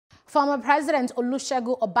Former President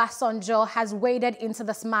Olusegun Obasanjo has waded into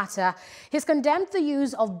this matter. He's condemned the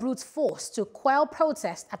use of brute force to quell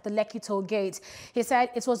protest at the Lekki toll gate. He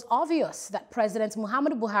said it was obvious that President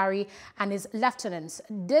Muhammadu Buhari and his lieutenants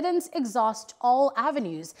didn't exhaust all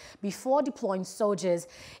avenues before deploying soldiers.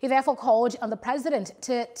 He therefore called on the president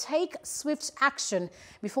to take swift action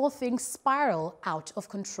before things spiral out of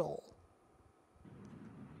control.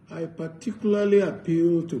 I particularly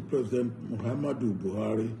appeal to President Muhammadu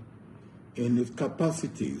Buhari in his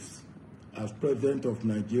capacities as President of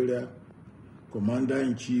Nigeria,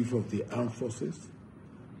 Commander-in-Chief of the Armed Forces,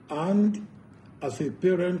 and as a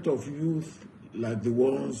parent of youth like the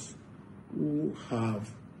ones who have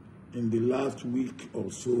in the last week or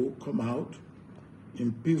so come out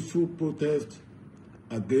in peaceful protest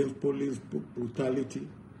against police brutality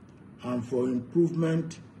and for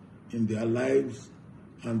improvement in their lives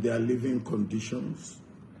and their living conditions,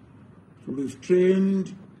 to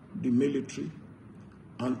restrain the military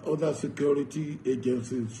and other security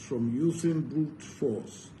agencies from using brute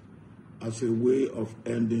force as a way of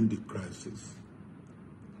ending the crisis.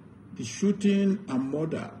 The shooting and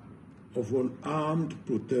murder of unarmed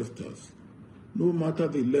protesters, no matter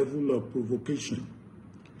the level of provocation,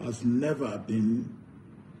 has never been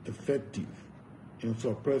effective in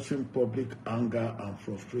suppressing public anger and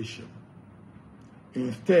frustration.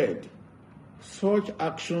 Instead, such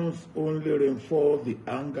actions only reinforce the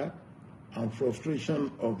anger and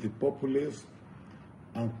frustration of the populace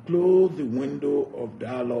and close the window of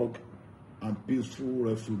dialogue and peaceful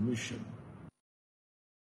resolution.